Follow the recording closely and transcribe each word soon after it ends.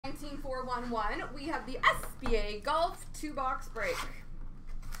411, we have the SBA Golf 2-box break.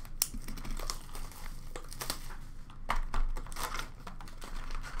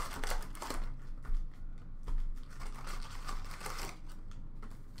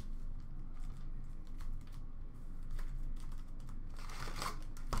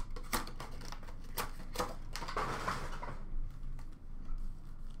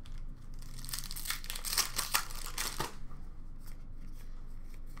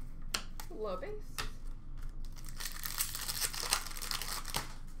 Low base.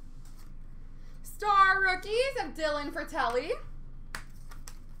 Star rookies of Dylan Fratelli.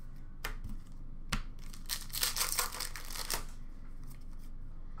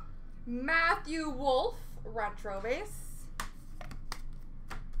 Matthew Wolf, retro base.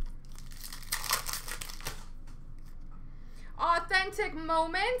 Authentic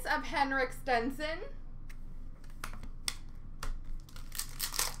Moments of Henrik Stenson.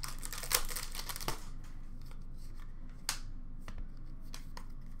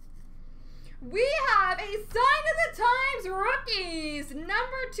 We have a Sign of the Times rookies,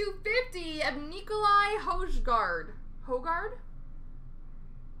 number 250 of Nikolai Hojgaard. Hogard?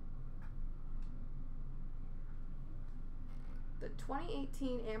 The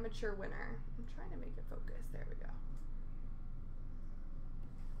 2018 amateur winner. I'm trying to make it focus. There we go.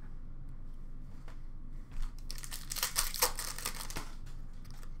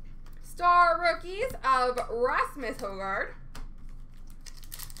 Star rookies of Rasmus Hogard.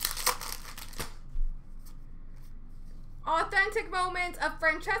 Authentic Moments of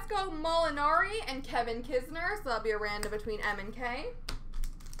Francesco Molinari and Kevin Kisner. So that'll be a random between M and K.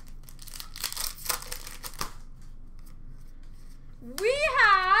 We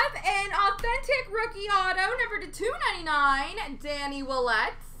have an authentic rookie auto, number to 299, Danny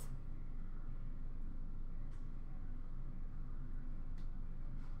Willett.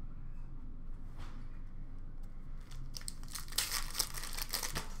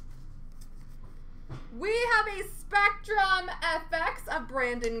 We have a Spectrum FX of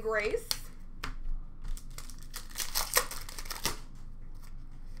Brandon Grace.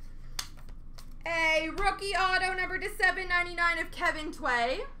 A rookie auto number to 799 of Kevin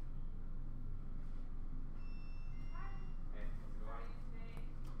Tway.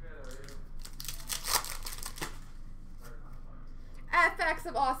 FX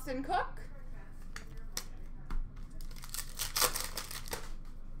of Austin Cook.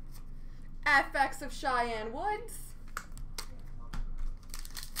 FX of Cheyenne Woods.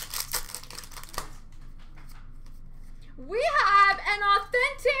 We have an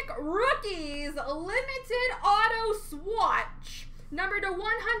authentic rookies limited auto swatch, number to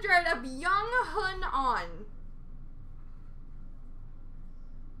 100 of Young Hun An.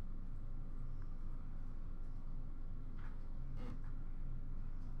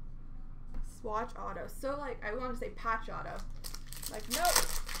 Swatch auto. So like I want to say patch auto. Like nope.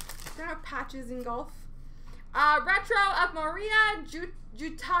 There are no patches in golf. Retro of Maria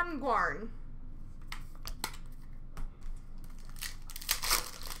Jutangwarn.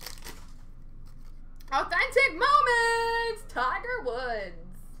 Authentic Moments, Tiger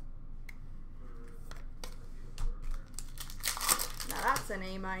Woods. Now that's a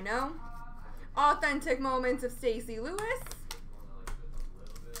name I know. Authentic Moments of Stacey Lewis.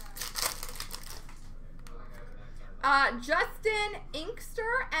 Justin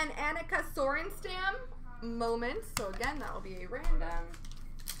Inkster and Annika Sorenstam Moments. So again, that will be a random.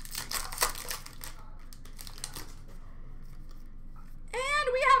 And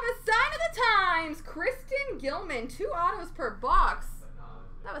we have a Sign of the Times, Kristen Gilman, 2 autos per box.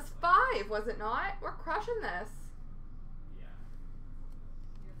 That was 5, was it not? We're crushing this.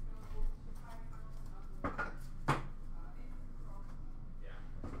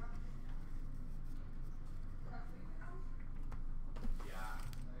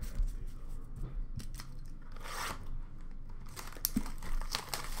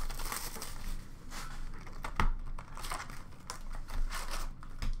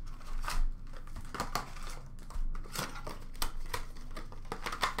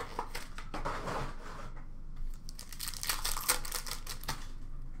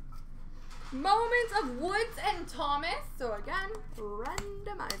 Moments of Woods and Thomas. So again,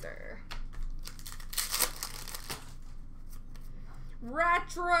 randomizer.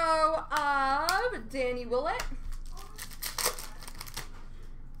 Retro of Danny Willett.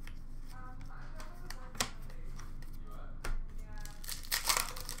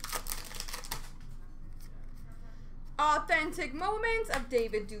 Authentic Moments of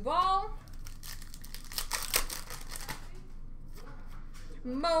David Duval.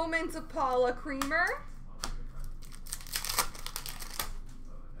 Moments of Paula Creamer.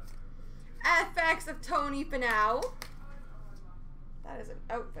 Rejects of Tony Finau. That is an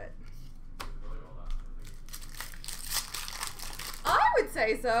outfit. I would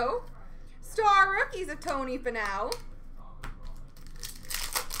say so. Star Rookies of Tony Finau.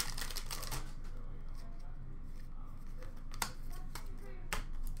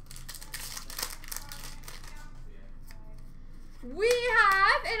 We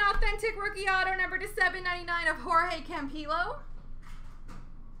have an authentic rookie auto number to 799 of Jorge Campillo.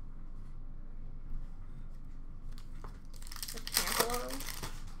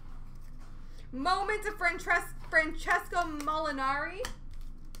 Moments of Francesco Molinari.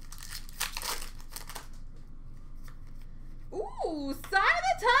 Ooh, Sign of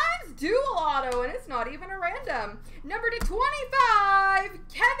the Times dual auto, and it's not even a random. Number to 25,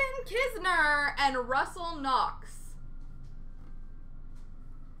 Kevin Kisner and Russell Knox.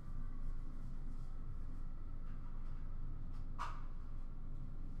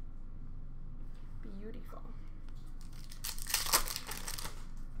 Beautiful.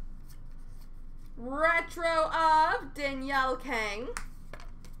 Retro of Danielle Kang.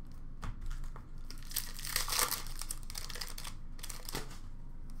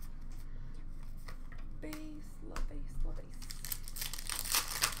 Base, love base, love base.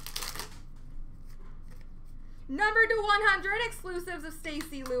 Number to 100, exclusives of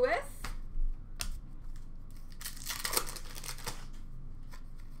Stacey Lewis.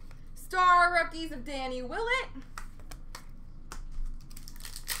 Star Rookies of Danny Willett.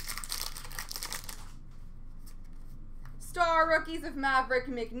 Star Rookies of Maverick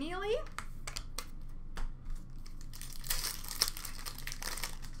McNeely.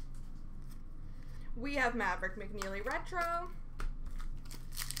 We have Maverick McNeely Retro.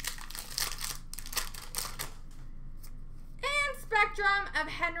 And Spectrum of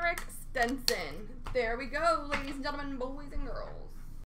Henrik Stenson. There we go, ladies and gentlemen, boys and girls.